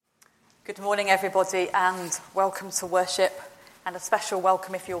Good morning, everybody, and welcome to worship, and a special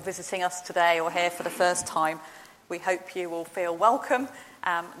welcome if you're visiting us today or here for the first time. We hope you will feel welcome,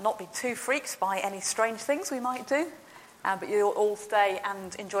 not be too freaked by any strange things we might do, but you'll all stay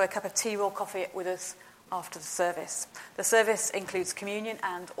and enjoy a cup of tea or coffee with us after the service. The service includes communion,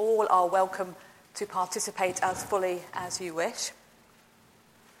 and all are welcome to participate as fully as you wish.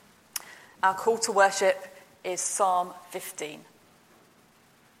 Our call to worship is Psalm 15.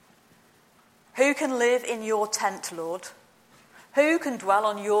 Who can live in your tent, Lord? Who can dwell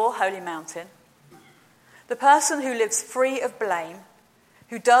on your holy mountain? The person who lives free of blame,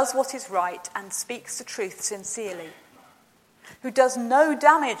 who does what is right and speaks the truth sincerely, who does no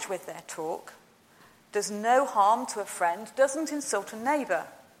damage with their talk, does no harm to a friend, doesn't insult a neighbour.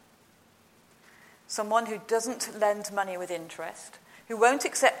 Someone who doesn't lend money with interest, who won't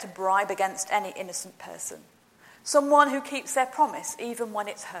accept a bribe against any innocent person. Someone who keeps their promise even when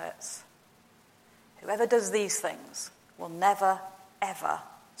it hurts. Whoever does these things will never, ever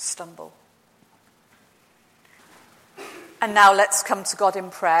stumble. And now let's come to God in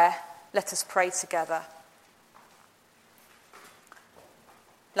prayer. Let us pray together.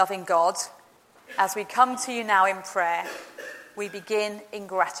 Loving God, as we come to you now in prayer, we begin in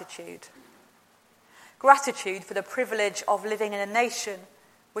gratitude. Gratitude for the privilege of living in a nation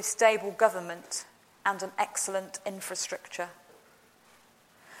with stable government and an excellent infrastructure.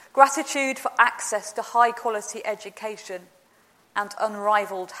 Gratitude for access to high-quality education and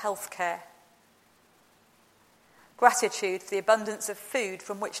unrivalled healthcare. Gratitude for the abundance of food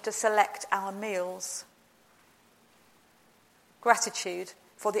from which to select our meals. Gratitude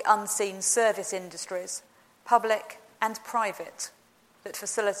for the unseen service industries, public and private, that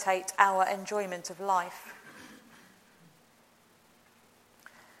facilitate our enjoyment of life.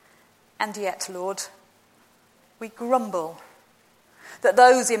 And yet, Lord, we grumble that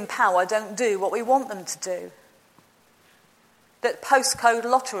those in power don't do what we want them to do, that postcode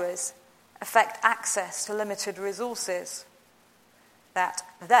lotteries affect access to limited resources, that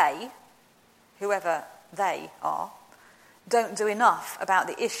they, whoever they are, don't do enough about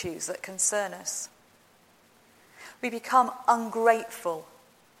the issues that concern us. We become ungrateful,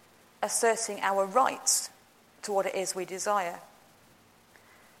 asserting our rights to what it is we desire,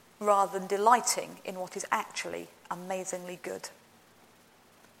 rather than delighting in what is actually amazingly good.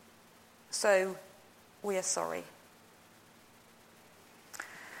 So, we are sorry.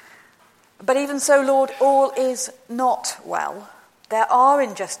 But even so, Lord, all is not well. There are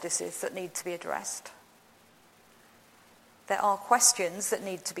injustices that need to be addressed. There are questions that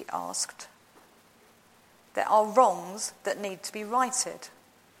need to be asked. There are wrongs that need to be righted.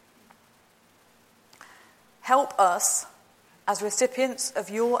 Help us, as recipients of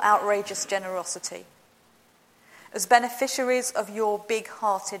your outrageous generosity, as beneficiaries of your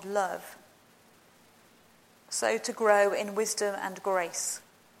big-hearted love, so to grow in wisdom and grace,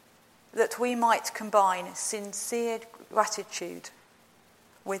 that we might combine sincere gratitude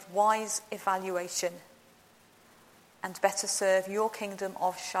with wise evaluation and better serve your kingdom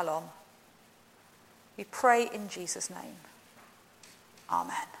of shalom. We pray in Jesus' name.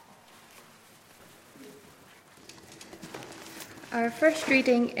 Amen. Our first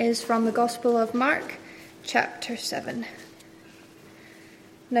reading is from the Gospel of Mark, chapter 7.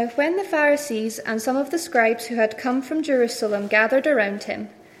 Now when the Pharisees and some of the scribes who had come from Jerusalem gathered around him,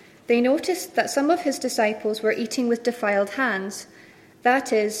 they noticed that some of his disciples were eating with defiled hands,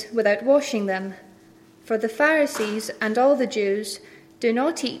 that is, without washing them. For the Pharisees and all the Jews do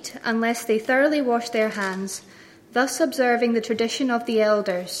not eat unless they thoroughly wash their hands, thus observing the tradition of the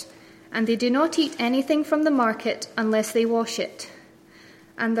elders, and they do not eat anything from the market unless they wash it.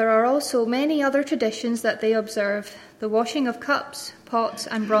 And there are also many other traditions that they observe, the washing of cups, pots,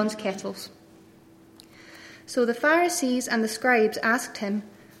 and bronze kettles. So the Pharisees and the scribes asked him,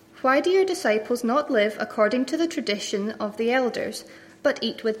 "Why do your disciples not live according to the tradition of the elders, but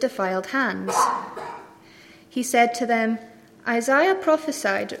eat with defiled hands?" He said to them, "Isaiah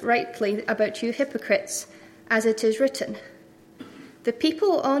prophesied rightly about you hypocrites, as it is written, This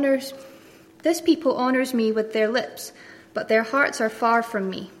people honors me with their lips, but their hearts are far from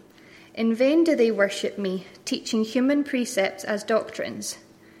me. In vain do they worship me, teaching human precepts as doctrines.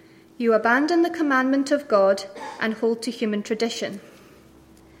 You abandon the commandment of God and hold to human tradition."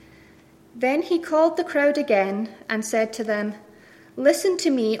 Then he called the crowd again and said to them, "Listen to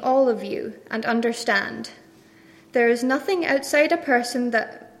me, all of you, and understand. There is nothing outside a person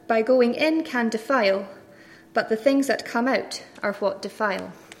that by going in can defile, but the things that come out are what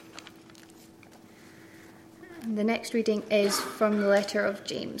defile." And the next reading is from the letter of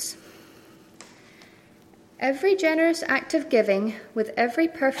James. Every generous act of giving with every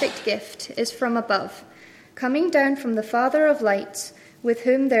perfect gift is from above, coming down from the Father of lights, with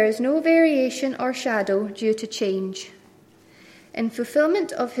whom there is no variation or shadow due to change. In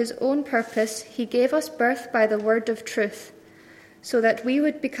fulfillment of his own purpose, he gave us birth by the word of truth, so that we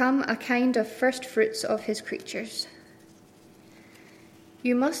would become a kind of first fruits of his creatures.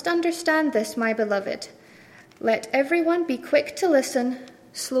 You must understand this, my beloved. Let everyone be quick to listen,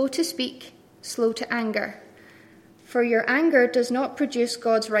 slow to speak, slow to anger. For your anger does not produce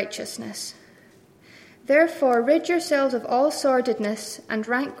God's righteousness. Therefore, rid yourselves of all sordidness and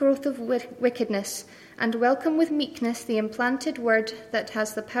rank growth of wickedness, and welcome with meekness the implanted word that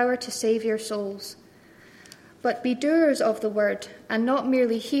has the power to save your souls. But be doers of the word, and not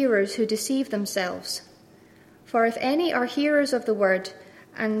merely hearers who deceive themselves. For if any are hearers of the word,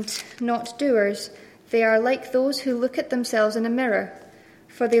 and not doers, they are like those who look at themselves in a mirror.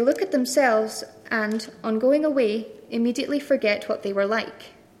 For they look at themselves, and, on going away, immediately forget what they were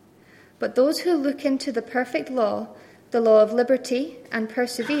like. But those who look into the perfect law, the law of liberty, and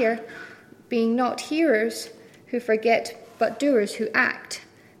persevere, being not hearers who forget, but doers who act,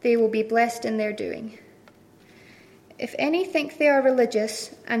 they will be blessed in their doing. If any think they are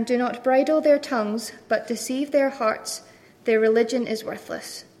religious, and do not bridle their tongues, but deceive their hearts, their religion is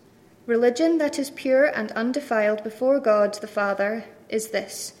worthless. Religion that is pure and undefiled before God the Father is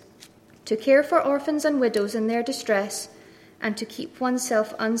this: to care for orphans and widows in their distress, and to keep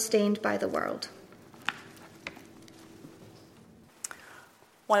oneself unstained by the world.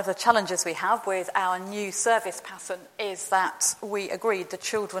 One of the challenges we have with our new service pattern is that we agreed the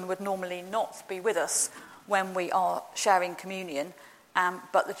children would normally not be with us when we are sharing communion,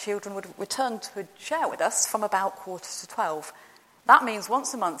 but the children would return to share with us from about 11:45. That means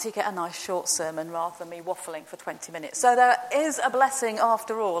once a month you get a nice short sermon rather than me waffling for 20 minutes. So there is a blessing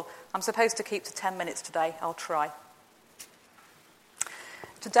after all. I'm supposed to keep to 10 minutes today. I'll try.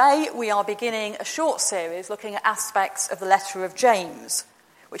 Today we are beginning a short series looking at aspects of the letter of James,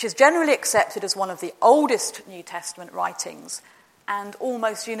 which is generally accepted as one of the oldest New Testament writings and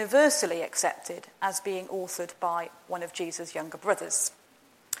almost universally accepted as being authored by one of Jesus' younger brothers.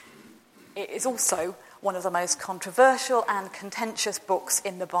 It is also one of the most controversial and contentious books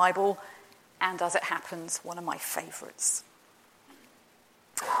in the Bible, and as it happens, one of my favourites.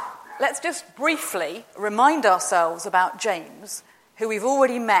 Let's just briefly remind ourselves about James, who we've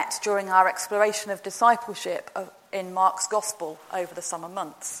already met during our exploration of discipleship in Mark's Gospel over the summer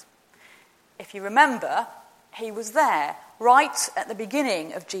months. If you remember, he was there right at the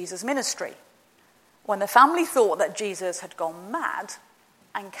beginning of Jesus' ministry, when the family thought that Jesus had gone mad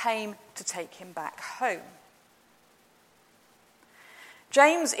and came to take him back home.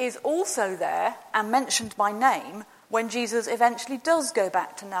 James is also there and mentioned by name when Jesus eventually does go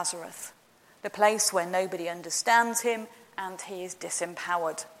back to Nazareth, the place where nobody understands him and he is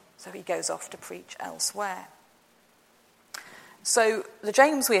disempowered, so he goes off to preach elsewhere. So the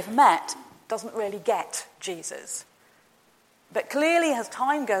James we have met doesn't really get Jesus. But clearly, as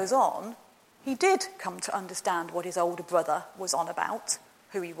time goes on, he did come to understand what his older brother was on about,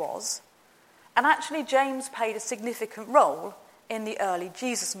 who he was. And actually, James played a significant role in the early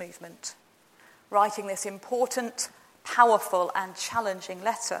Jesus movement, writing this important, powerful, and challenging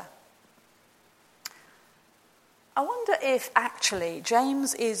letter. I wonder if actually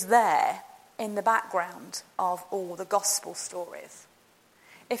James is there in the background of all the gospel stories.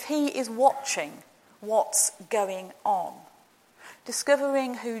 If he is watching what's going on,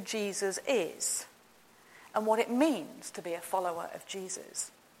 discovering who Jesus is and what it means to be a follower of Jesus.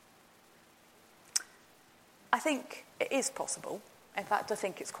 I think it is possible. In fact, I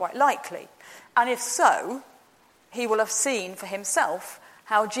think it's quite likely. And if so, he will have seen for himself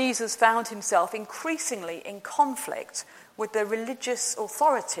how Jesus found himself increasingly in conflict with the religious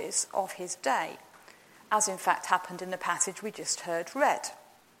authorities of his day, as in fact happened in the passage we just heard read,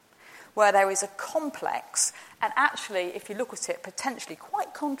 where there is a complex and actually, if you look at it, potentially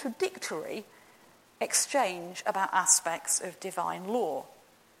quite contradictory exchange about aspects of divine law.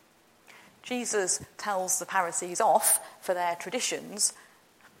 Jesus tells the Pharisees off for their traditions,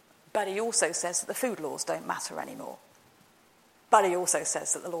 but he also says that the food laws don't matter anymore. But he also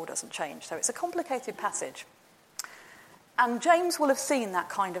says that the law doesn't change. So it's a complicated passage. And James will have seen that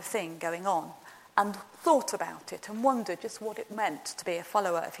kind of thing going on and thought about it and wondered just what it meant to be a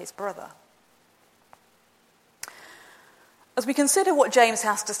follower of his brother. As we consider what James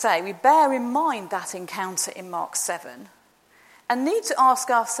has to say, we bear in mind that encounter in Mark 7 and need to ask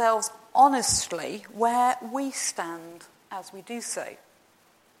ourselves honestly where we stand as we do so.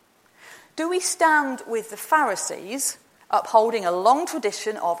 Do we stand with the Pharisees upholding a long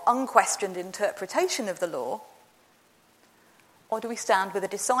tradition of unquestioned interpretation of the law? Or do we stand with the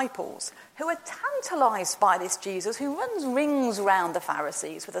disciples who are tantalised by this Jesus who runs rings round the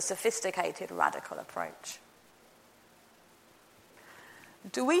Pharisees with a sophisticated, radical approach?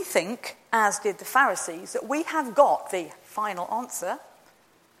 Do we think, as did the Pharisees, that we have got the final answer?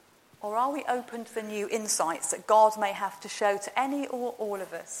 Or are we open to the new insights that God may have to show to any or all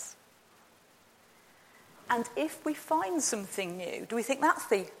of us? And if we find something new, do we think that's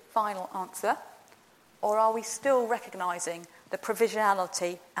the final answer? Or are we still recognising the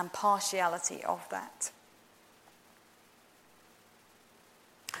provisionality and partiality of that?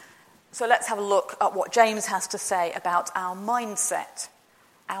 So let's have a look at what James has to say about our mindset,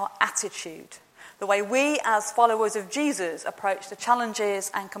 our attitude, the way we as followers of Jesus approach the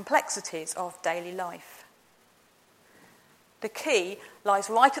challenges and complexities of daily life. The key lies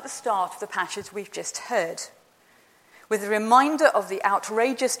right at the start of the passage we've just heard, with a reminder of the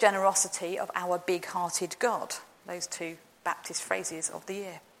outrageous generosity of our big-hearted God, those two Baptist phrases of the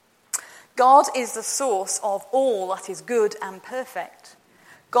year. God is the source of all that is good and perfect.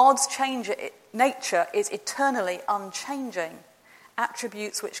 God's nature is eternally unchanging,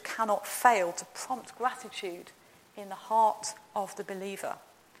 attributes which cannot fail to prompt gratitude in the heart of the believer.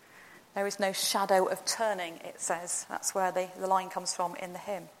 There is no shadow of turning, it says. That's where the line comes from in the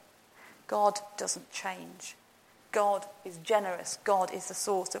hymn. God doesn't change. God is generous. God is the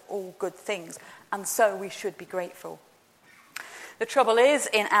source of all good things, and so we should be grateful. The trouble is,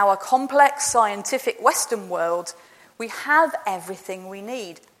 in our complex scientific Western world, we have everything we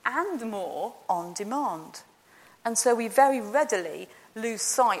need and more on demand. And so we very readily lose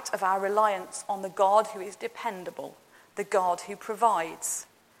sight of our reliance on the God who is dependable, the God who provides.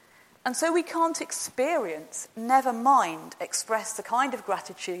 And so we can't experience, never mind express the kind of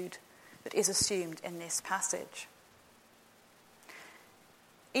gratitude that is assumed in this passage.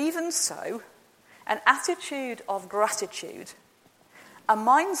 Even so, an attitude of gratitude, a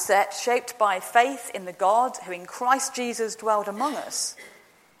mindset shaped by faith in the God who in Christ Jesus dwelled among us,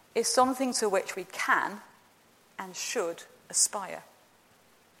 is something to which we can and should aspire.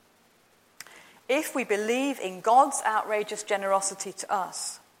 If we believe in God's outrageous generosity to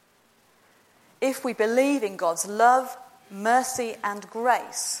us, if we believe in God's love, mercy, and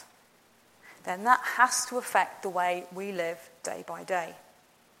grace, then that has to affect the way we live day by day.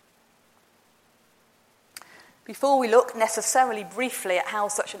 Before we look necessarily briefly at how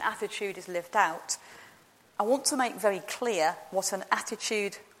such an attitude is lived out, I want to make very clear what an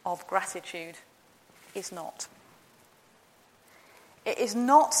attitude of gratitude is not. It is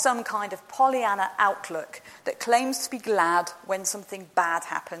not some kind of Pollyanna outlook that claims to be glad when something bad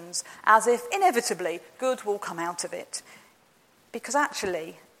happens, as if inevitably good will come out of it. Because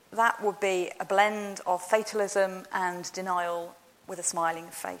actually, that would be a blend of fatalism and denial with a smiling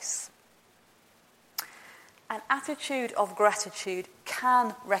face. An attitude of gratitude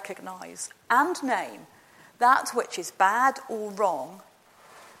can recognise and name that which is bad or wrong,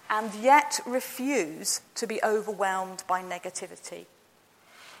 and yet refuse to be overwhelmed by negativity.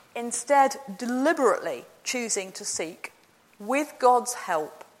 Instead, deliberately choosing to seek, with God's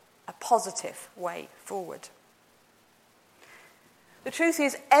help, a positive way forward. The truth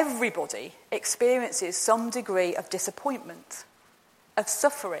is, everybody experiences some degree of disappointment, of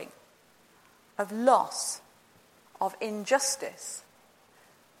suffering, of loss, of injustice.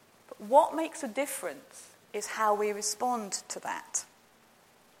 But what makes a difference is how we respond to that.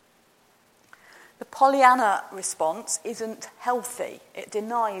 The Pollyanna response isn't healthy. It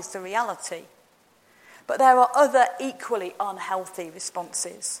denies the reality. But there are other equally unhealthy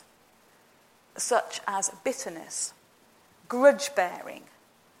responses, such as bitterness, grudge-bearing,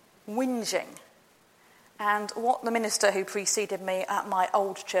 whinging, and what the minister who preceded me at my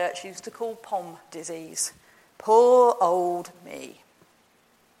old church used to call POM disease. Poor old me.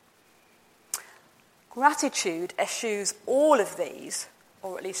 Gratitude eschews all of these,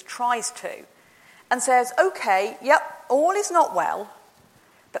 or at least tries to, and says, okay, yep, all is not well,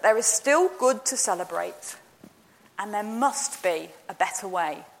 but there is still good to celebrate, and there must be a better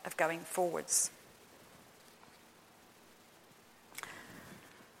way of going forwards.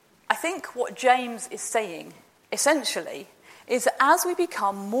 I think what James is saying, essentially, is that as we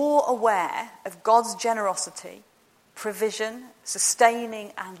become more aware of God's generosity, provision,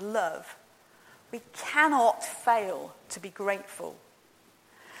 sustaining, and love, we cannot fail to be grateful.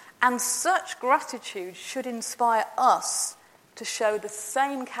 And such gratitude should inspire us to show the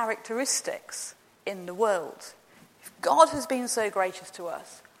same characteristics in the world. If God has been so gracious to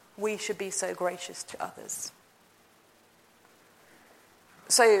us, we should be so gracious to others.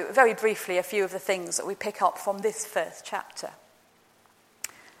 So, very briefly, a few of the things that we pick up from this first chapter.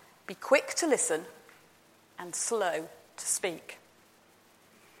 Be quick to listen and slow to speak.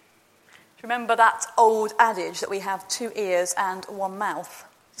 Remember that old adage that we have 2 ears and 1 mouth,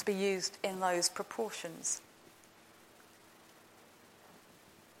 to be used in those proportions.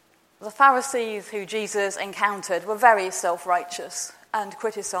 The Pharisees who Jesus encountered were very self-righteous and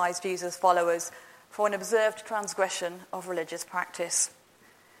criticised Jesus' followers for an observed transgression of religious practice.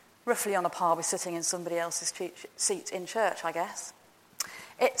 Roughly on a par with sitting in somebody else's seat in church, I guess.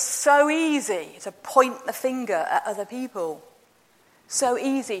 It's so easy to point the finger at other people. So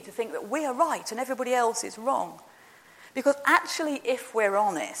easy to think that we are right and everybody else is wrong. Because actually, if we're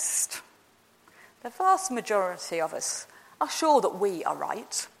honest, the vast majority of us are sure that we are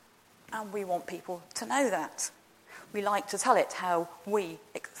right, and we want people to know that. We like to tell it how we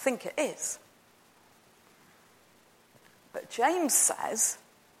think it is. But James says,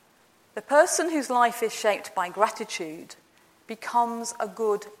 the person whose life is shaped by gratitude becomes a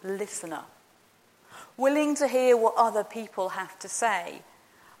good listener, willing to hear what other people have to say,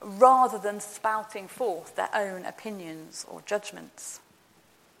 rather than spouting forth their own opinions or judgments.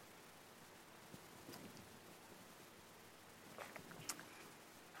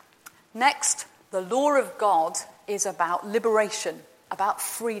 Next, the law of God is about liberation, about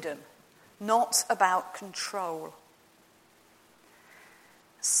freedom, not about control.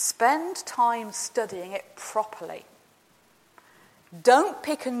 Spend time studying it properly. Don't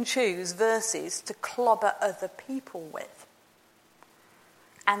pick and choose verses to clobber other people with.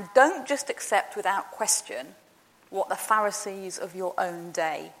 And don't just accept without question what the Pharisees of your own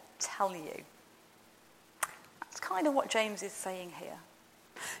day tell you. That's kind of what James is saying here.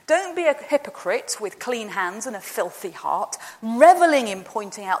 Don't be a hypocrite with clean hands and a filthy heart, reveling in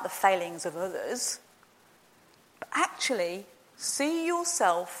pointing out the failings of others, but actually see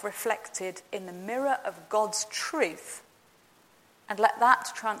yourself reflected in the mirror of God's truth and let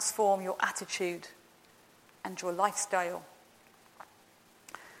that transform your attitude and your lifestyle.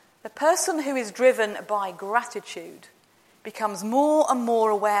 The person who is driven by gratitude becomes more and more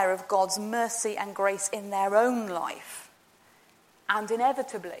aware of God's mercy and grace in their own life. And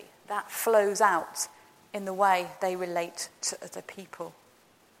inevitably, that flows out in the way they relate to other people.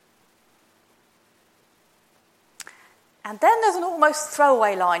 And then there's an almost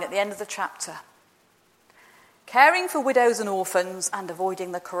throwaway line at the end of the chapter. Caring for widows and orphans and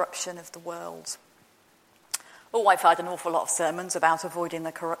avoiding the corruption of the world. Oh, I've heard an awful lot of sermons about avoiding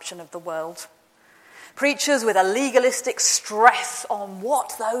the corruption of the world. Preachers with a legalistic stress on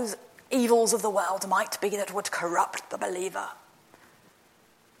what those evils of the world might be that would corrupt the believer.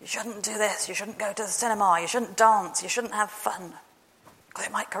 You shouldn't do this, you shouldn't go to the cinema, you shouldn't dance, you shouldn't have fun, because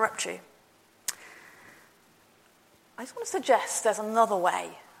it might corrupt you. I just want to suggest there's another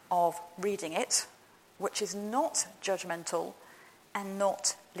way of reading it, which is not judgmental and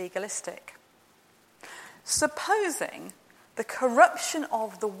not legalistic. Supposing the corruption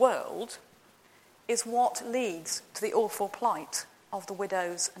of the world is what leads to the awful plight of the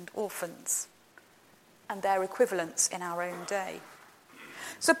widows and orphans and their equivalents in our own day.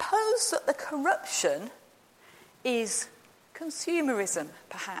 Suppose that the corruption is consumerism,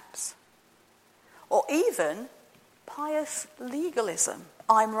 perhaps, or even pious legalism.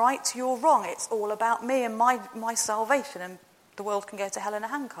 I'm right, you're wrong, it's all about me and my salvation, and the world can go to hell in a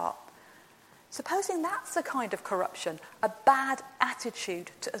handcart. Supposing that's the kind of corruption, a bad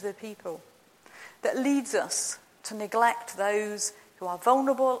attitude to other people, that leads us to neglect those who are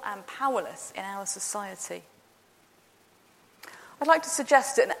vulnerable and powerless in our society. I'd like to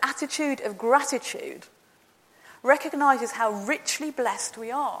suggest that an attitude of gratitude recognises how richly blessed we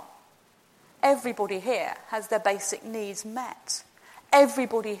are. Everybody here has their basic needs met.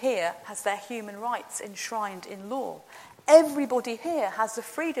 Everybody here has their human rights enshrined in law. Everybody here has the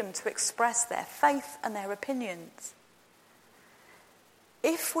freedom to express their faith and their opinions.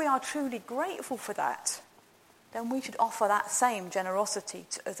 If we are truly grateful for that, then we should offer that same generosity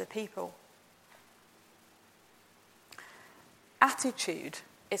to other people. Attitude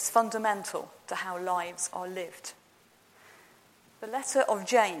is fundamental to how lives are lived. The letter of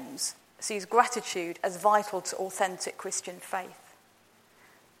James sees gratitude as vital to authentic Christian faith.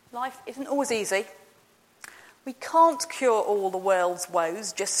 Life isn't always easy. We can't cure all the world's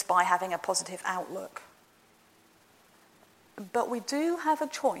woes just by having a positive outlook. But we do have a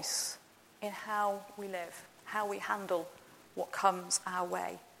choice in how we live, how we handle what comes our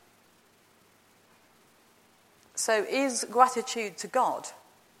way. So is gratitude to God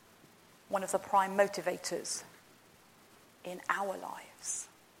one of the prime motivators in our lives?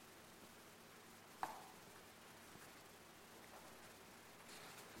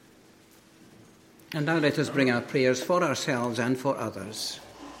 And now let us bring our prayers for ourselves and for others.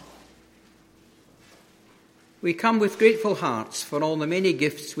 We come with grateful hearts for all the many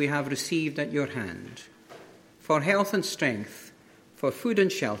gifts we have received at your hand, for health and strength, for food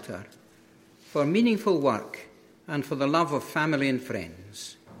and shelter, for meaningful work, and for the love of family and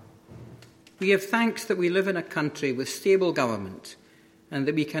friends. We have thanks that we live in a country with stable government and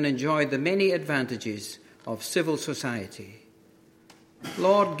that we can enjoy the many advantages of civil society.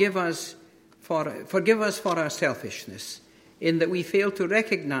 Lord, forgive us for our selfishness, in that we fail to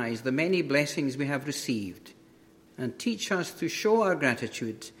recognize the many blessings we have received, and teach us to show our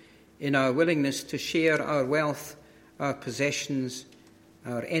gratitude in our willingness to share our wealth, our possessions,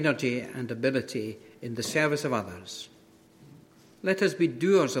 our energy and ability in the service of others. Let us be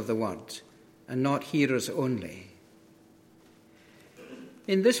doers of the word and not hearers only.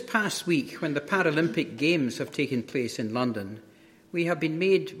 In this past week, when the Paralympic Games have taken place in London, we have been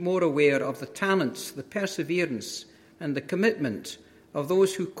made more aware of the talents, the perseverance, and the commitment of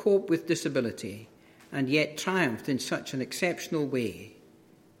those who cope with disability and yet triumphed in such an exceptional way.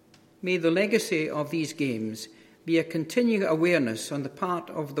 May the legacy of these games be a continuing awareness on the part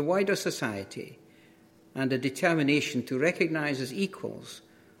of the wider society and a determination to recognise as equals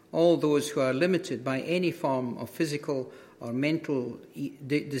all those who are limited by any form of physical or mental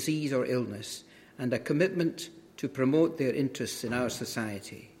disease or illness, and a commitment to promote their interests in our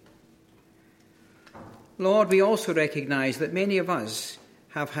society. Lord, we also recognise that many of us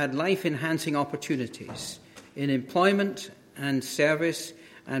have had life-enhancing opportunities in employment and service,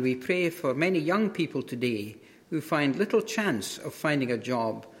 and we pray for many young people today who find little chance of finding a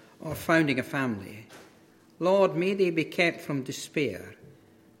job or founding a family. Lord, may they be kept from despair,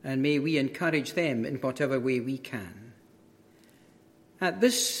 and may we encourage them in whatever way we can. At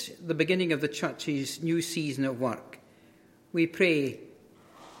this, the beginning of the Church's new season of work, we pray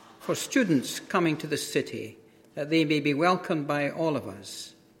for students coming to the city, that they may be welcomed by all of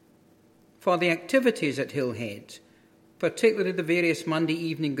us. For the activities at Hillhead, particularly the various Monday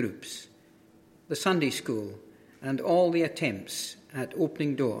evening groups, the Sunday school, and all the attempts at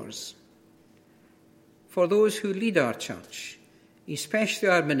opening doors. For those who lead our church, especially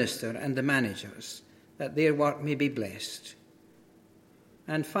our minister and the managers, that their work may be blessed.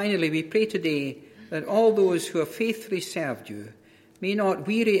 And finally, we pray today that all those who have faithfully served you may not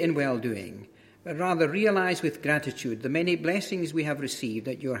weary in well-doing, but rather realise with gratitude the many blessings we have received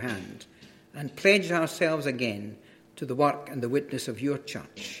at your hand, and pledge ourselves again to the work and the witness of your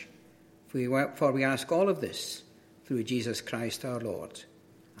church. For we ask all of this through Jesus Christ our Lord.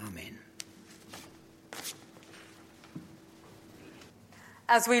 Amen.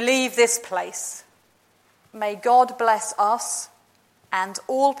 As we leave this place, may God bless us and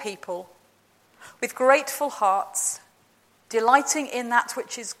all people with grateful hearts, delighting in that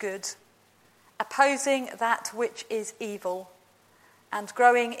which is good, opposing that which is evil, and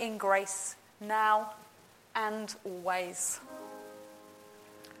growing in grace now and always.